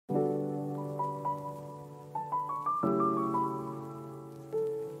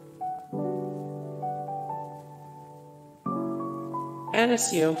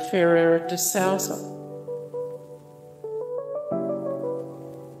Anasio Ferreira de Souza,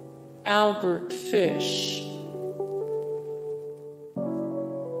 Albert Fish,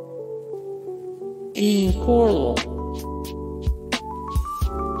 Dean Corlall,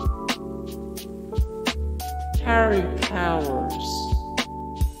 Harry Powers,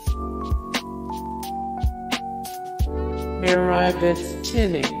 Maribeth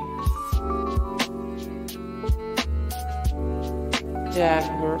Tinning,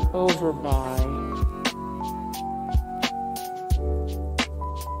 Dagmar Overby,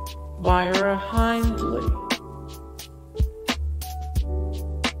 Myra Hindley,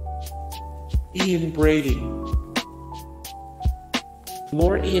 Ian Brady.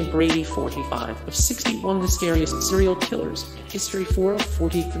 More Ian Brady, 45 of 61 the scariest serial killers in history, 4 of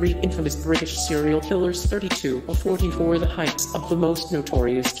 43 infamous British serial killers, 32 of 44 the heights of the most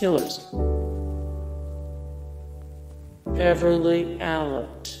notorious killers. Beverly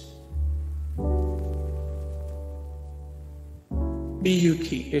Allett,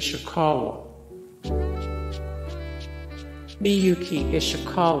 Miyuki Ishikawa,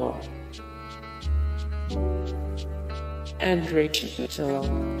 Andre Chikatilo,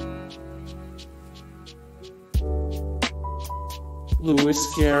 Louis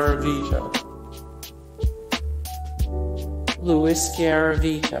Garavito.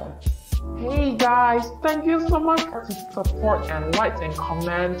 Hey guys, thank you so much for the support and likes and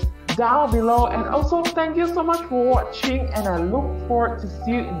comments down below, and also thank you so much for watching, and I look forward to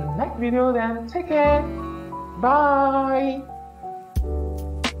see you in the next video. Then take care, bye.